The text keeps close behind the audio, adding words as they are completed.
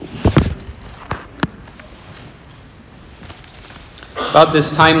About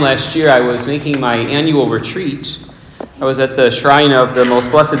this time last year, I was making my annual retreat. I was at the Shrine of the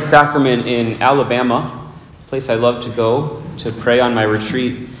Most Blessed Sacrament in Alabama, a place I love to go to pray on my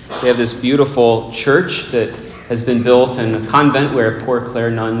retreat. They have this beautiful church that has been built and a convent where Poor Clare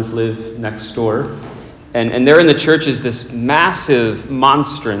nuns live next door. And there in the church is this massive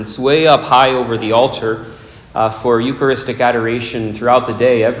monstrance way up high over the altar for Eucharistic adoration throughout the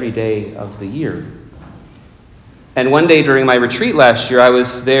day, every day of the year. And one day during my retreat last year, I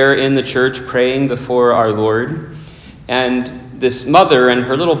was there in the church praying before our Lord. And this mother and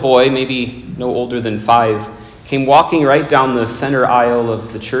her little boy, maybe no older than 5, came walking right down the center aisle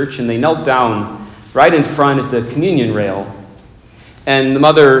of the church, and they knelt down right in front at the communion rail. And the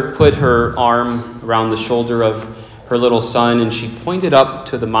mother put her arm around the shoulder of her little son, and she pointed up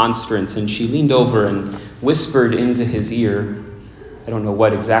to the monstrance, and she leaned over and whispered into his ear. I don't know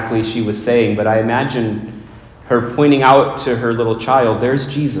what exactly she was saying, but I imagine her pointing out to her little child, there's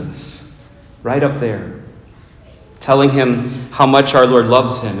Jesus, right up there, telling him how much our Lord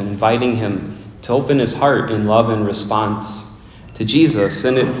loves him and inviting him to open his heart in love and response to Jesus.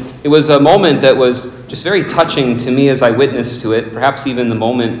 And it was a moment that was just very touching to me as I witnessed to it, perhaps even the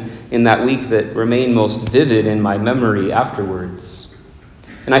moment in that week that remained most vivid in my memory afterwards.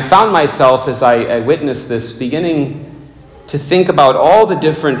 And I found myself, as I witnessed this, beginning to think about all the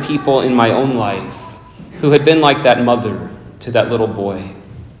different people in my own life who had been like that mother to that little boy,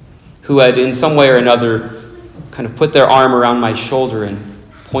 who had in some way or another kind of put their arm around my shoulder and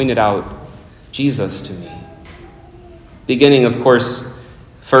pointed out Jesus to me. Beginning, of course,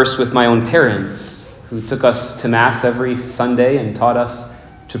 first with my own parents, who took us to Mass every Sunday and taught us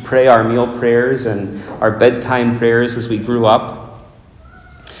to pray our meal prayers and our bedtime prayers as we grew up.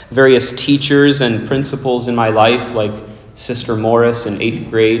 Various teachers and principals in my life, like Sister Morris in 8th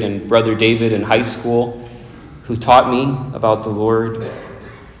grade and Brother David in high school, who taught me about the Lord.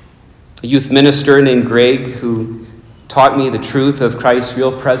 A youth minister named Greg, who taught me the truth of Christ's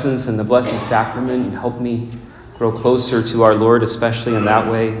real presence in the Blessed Sacrament and helped me grow closer to our Lord, especially in that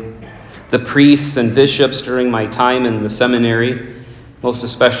way. The priests and bishops during my time in the seminary, most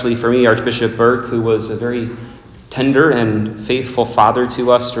especially for me, Archbishop Burke, who was a very tender and faithful father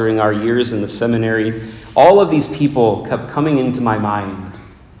to us during our years in the seminary. All of these people kept coming into my mind.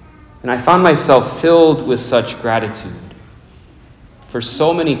 And I found myself filled with such gratitude for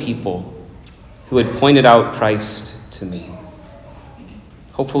so many people who had pointed out Christ to me.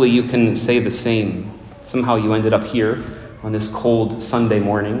 Hopefully you can say the same. Somehow you ended up here on this cold Sunday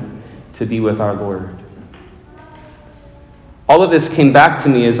morning to be with our Lord. All of this came back to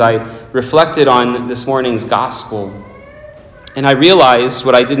me as I reflected on this morning's gospel. And I realized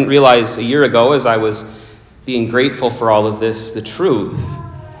what I didn't realize a year ago as I was being grateful for all of this, the truth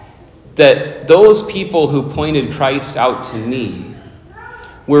that those people who pointed Christ out to me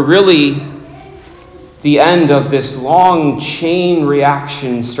were really the end of this long chain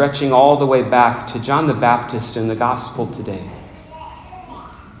reaction stretching all the way back to John the Baptist in the gospel today.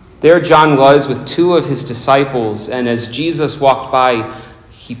 There John was with 2 of his disciples, and as Jesus walked by,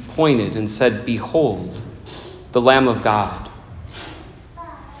 he pointed and said, "Behold, the Lamb of God."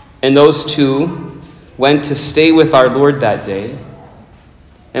 And those 2 went to stay with our Lord that day.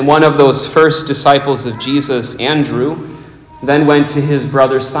 And one of those first disciples of Jesus, Andrew, then went to his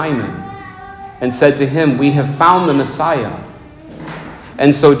brother Simon and said to him, "We have found the Messiah."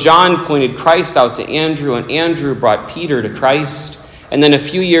 And so John pointed Christ out to Andrew, and Andrew brought Peter to Christ. And then a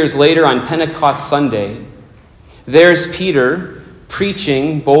few years later on Pentecost Sunday, there's Peter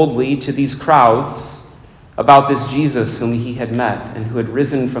preaching boldly to these crowds about this Jesus whom he had met and who had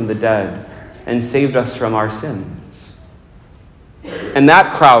risen from the dead and saved us from our sins. And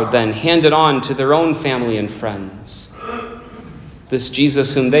that crowd then handed on to their own family and friends this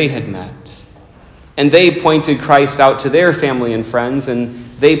Jesus whom they had met. And they pointed Christ out to their family and friends, and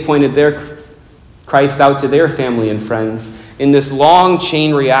they pointed their Christ out to their family and friends in this long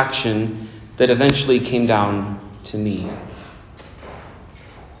chain reaction that eventually came down to me.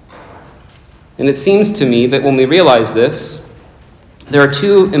 And it seems to me that when we realize this, there are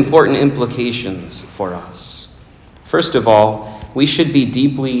 2 important implications for us. First of all, we should be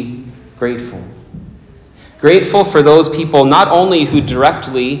deeply grateful. Grateful for those people not only who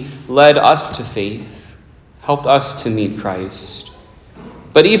directly led us to faith, helped us to meet Christ,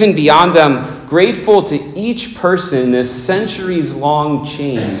 but even beyond them, grateful to each person in this centuries-long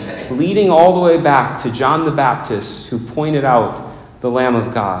chain leading all the way back to John the Baptist, who pointed out the Lamb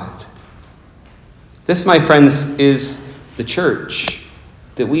of God. This, my friends, is the church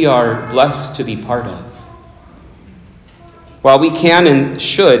that we are blessed to be part of. While we can and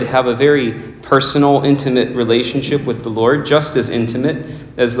should have a very personal, intimate relationship with the Lord, just as intimate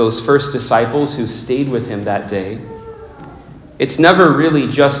as those first disciples who stayed with him that day. It's never really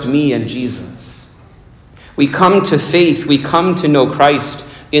just me and Jesus. We come to faith, we come to know Christ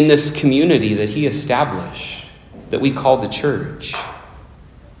in this community that he established, that we call the church.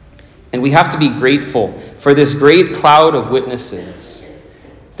 And we have to be grateful for this great cloud of witnesses,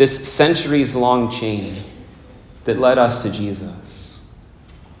 this centuries-long chain that led us to Jesus,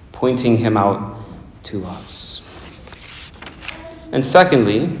 pointing him out to us. And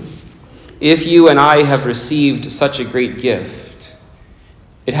secondly, if you and I have received such a great gift,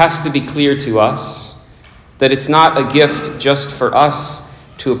 it has to be clear to us that it's not a gift just for us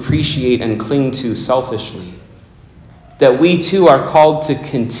to appreciate and cling to selfishly, that we too are called to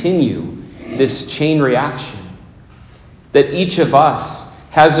continue this chain reaction, that each of us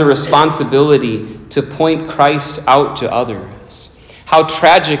has a responsibility to point Christ out to others. How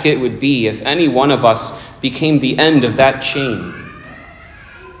tragic it would be if any one of us became the end of that chain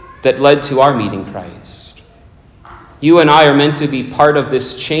that led to our meeting Christ. You and I are meant to be part of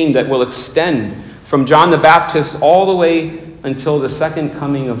this chain that will extend from John the Baptist all the way until the second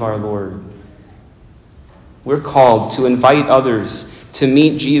coming of our Lord. We're called to invite others to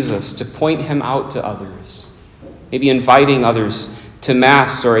meet Jesus, to point him out to others. Maybe inviting others to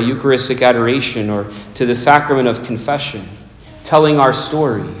Mass or a Eucharistic adoration or to the sacrament of confession, telling our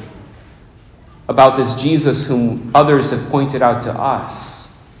story about this Jesus whom others have pointed out to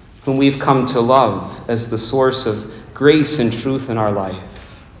us, whom we've come to love as the source of grace and truth in our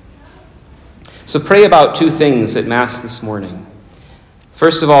life. So pray about two things at Mass this morning.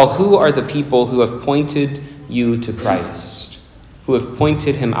 First of all, who are the people who have pointed you to Christ, who have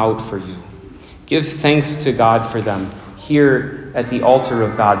pointed him out for you? Give thanks to God for them here at the altar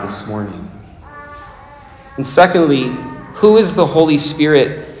of God this morning. And secondly, who is the Holy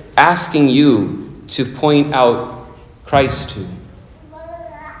Spirit asking you to point out Christ to?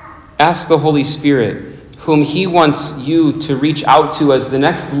 Ask the Holy Spirit whom he wants you to reach out to as the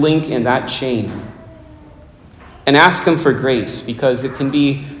next link in that chain. And ask him for grace, because it can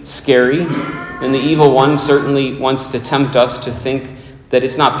be scary, and the evil one certainly wants to tempt us to think that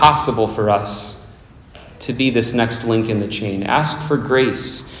it's not possible for us to be this next link in the chain. Ask for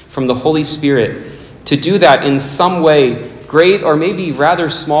grace from the Holy Spirit to do that in some way, great or maybe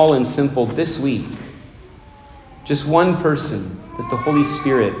rather small and simple, this week. Just one person that the Holy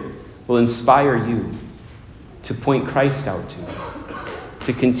Spirit will inspire you to point Christ out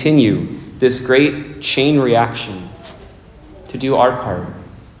to continue this great chain reaction, to do our part,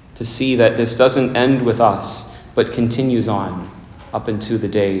 to see that this doesn't end with us, but continues on up into the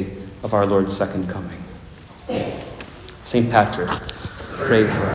day of our Lord's second coming. St. Patrick, pray for us.